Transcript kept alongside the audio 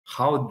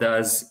How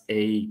does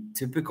a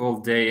typical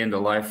day in the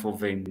life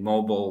of a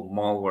mobile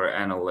malware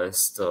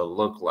analyst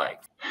look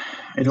like?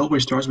 It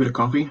always starts with a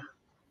coffee.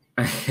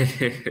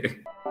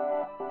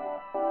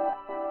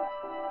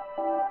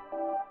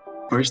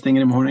 First thing in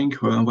the morning,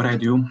 what I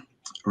do,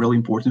 really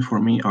important for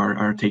me,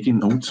 are taking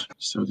notes.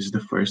 So this is the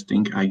first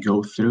thing I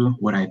go through,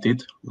 what I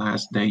did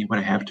last day, what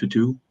I have to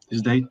do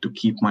this day to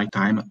keep my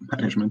time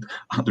management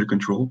under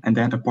control. And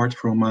then apart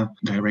from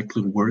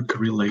directly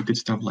work-related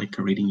stuff like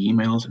reading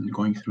emails and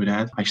going through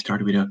that, I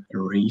start with a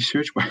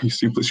research by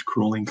simply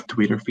scrolling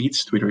Twitter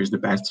feeds. Twitter is the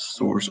best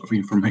source of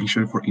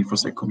information for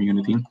InfoSec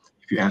community.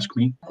 If you ask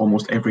me,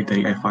 almost every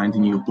day I find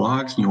new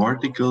blogs, new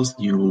articles,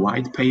 new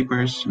white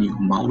papers, new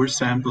malware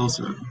samples,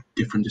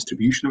 different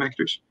distribution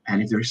vectors.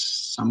 And if there's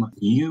some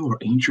new or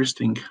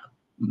interesting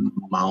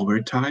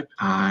malware type,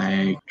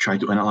 I try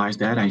to analyze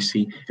that. I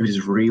see if it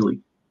is really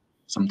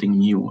something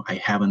new I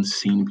haven't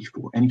seen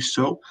before. And if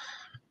so,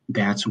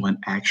 that's when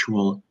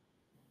actual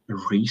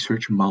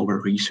research,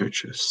 malware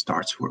research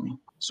starts for me.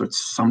 So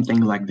it's something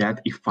like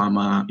that if I'm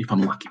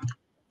lucky.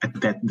 At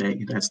that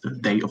day, that's the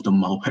day of the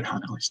malware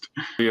analyst.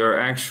 You're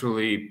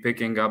actually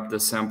picking up the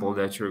sample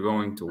that you're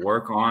going to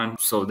work on.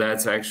 So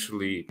that's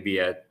actually be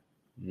at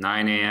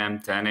 9 a.m.,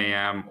 10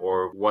 a.m.,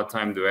 or what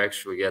time do you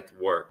actually get to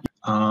work?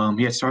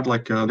 Yeah, start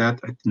like that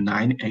at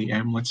 9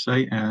 a.m., let's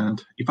say. And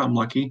if I'm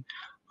lucky,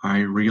 I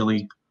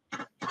really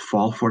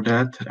fall for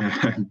that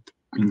and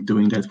been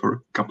doing that for a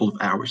couple of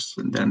hours.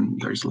 And then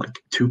there's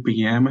like 2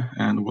 p.m.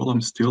 and while I'm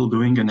still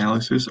doing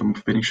analysis, I'm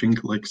finishing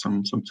like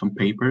some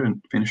paper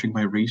and finishing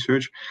my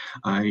research.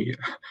 I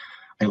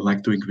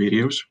like doing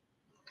videos.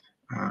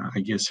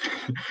 I guess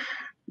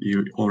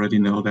you already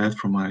know that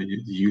from my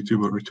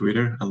YouTube or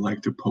Twitter. I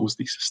like to post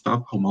this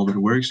stuff, how malware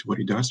works, what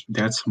it does.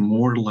 That's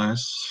more or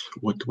less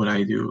what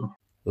I do.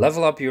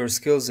 Level up your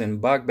skills in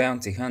bug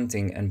bounty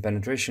hunting and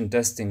penetration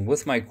testing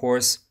with my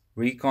course,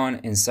 Recon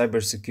in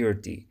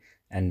Cybersecurity,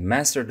 and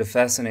master the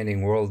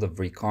fascinating world of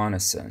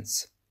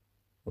reconnaissance.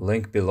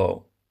 Link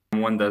below.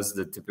 When does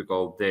the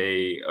typical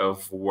day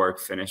of work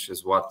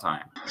finishes? What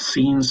time?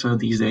 Since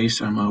these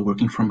days I'm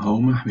working from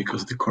home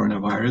because of the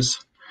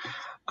coronavirus,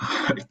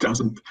 it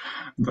doesn't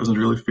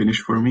really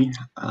finish for me.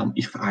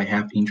 If I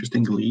have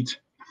interesting leads,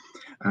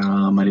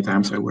 many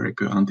times I work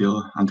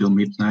until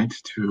midnight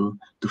to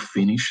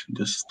finish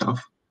the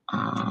stuff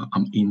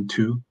I'm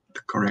into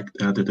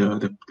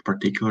the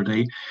particular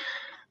day.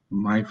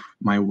 My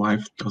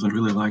wife doesn't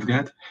really like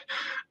that,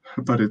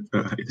 but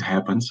it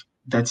happens.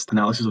 That's the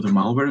analysis of the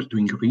malware,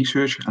 doing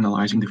research,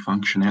 analyzing the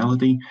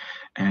functionality,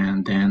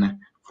 and then,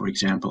 for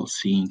example,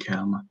 seeing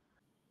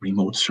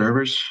remote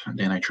servers. And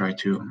then I try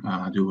to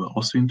do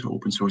OSINT,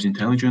 open source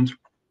intelligence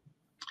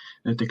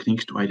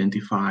techniques to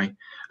identify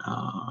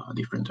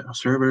different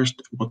servers,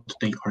 what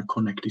they are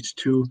connected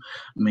to,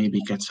 maybe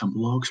get some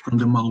logs from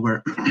the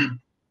malware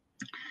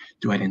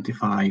to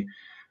identify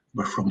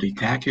where from the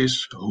attack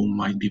is, who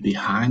might be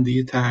behind the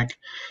attack,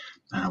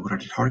 what are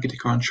the targeted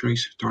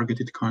countries,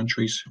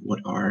 what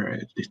are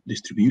the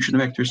distribution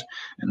vectors,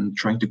 and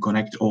trying to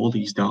connect all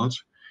these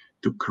dots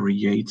to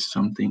create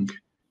something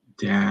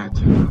that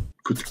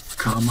could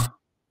come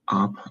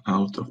up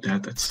out of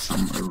that at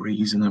some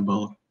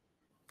reasonable,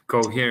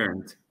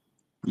 coherent.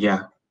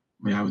 Yeah,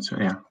 I would say,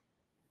 yeah,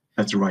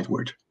 that's the right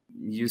word.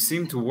 You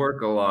seem to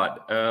work a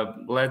lot.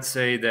 Let's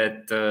say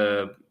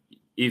that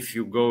if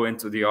you go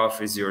into the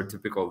office, your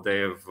typical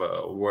day of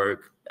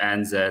work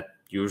ends at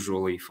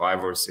usually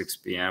 5 or 6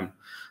 p.m.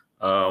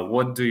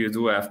 What do you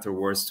do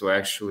afterwards to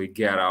actually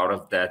get out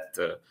of that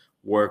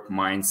work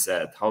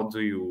mindset? How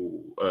do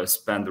you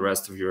spend the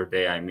rest of your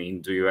day? I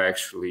mean, do you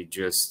actually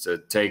just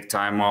take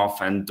time off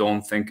and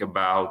don't think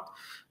about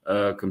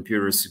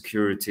computer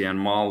security and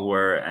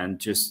malware and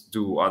just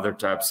do other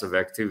types of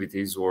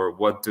activities? Or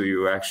what do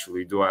you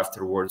actually do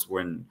afterwards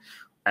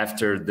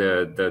after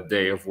the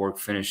day of work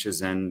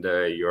finishes and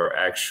you're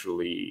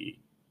actually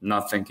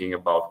not thinking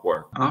about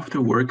work?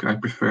 After work, I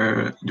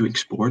prefer doing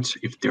sports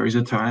if there is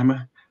a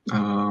time,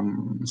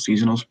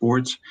 seasonal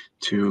sports,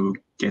 to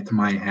get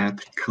my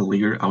head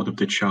clear out of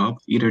the job,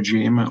 either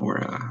gym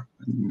or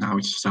now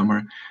it's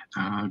summer,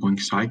 going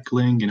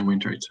cycling. In the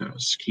winter, it's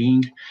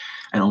skiing,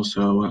 and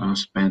also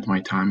spend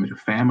my time with the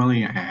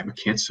family. I have a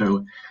kid,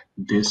 so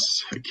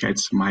this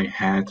gets my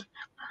head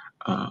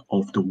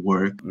off the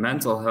work.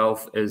 Mental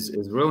health is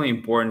really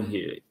important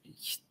here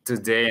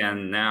today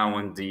and now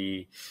in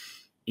the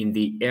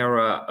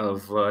era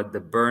of the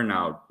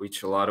burnout,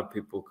 which a lot of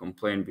people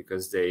complain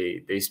because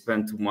they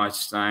spend too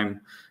much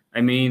time.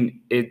 I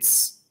mean,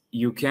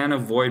 you can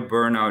avoid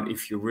burnout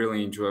if you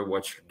really enjoy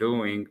what you're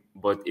doing,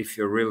 but if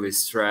you're really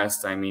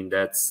stressed, I mean,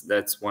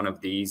 that's one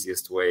of the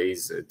easiest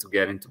ways to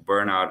get into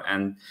burnout.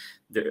 And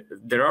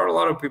there are a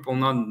lot of people,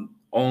 not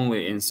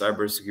only in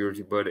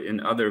cybersecurity, but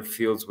in other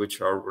fields which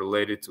are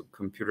related to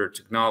computer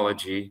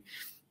technology,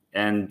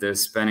 and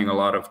spending a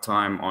lot of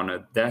time on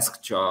a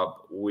desk job,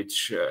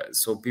 which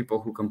so people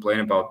who complain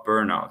about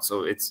burnout.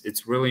 So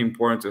it's really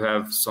important to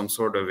have some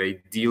sort of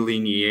a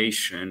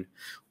delineation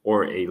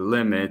or a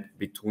limit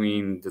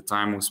between the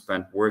time we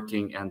spent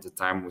working and the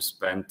time we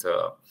spent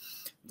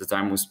the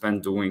time we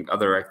spend doing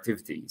other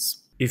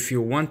activities. If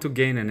you want to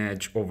gain an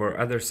edge over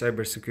other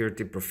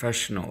cybersecurity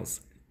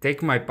professionals,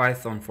 take my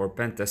Python for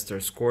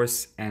Pentesters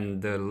course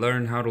and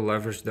learn how to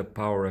leverage the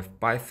power of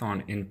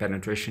Python in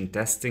penetration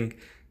testing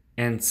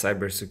and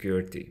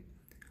cybersecurity.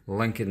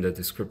 Link in the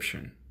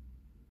description.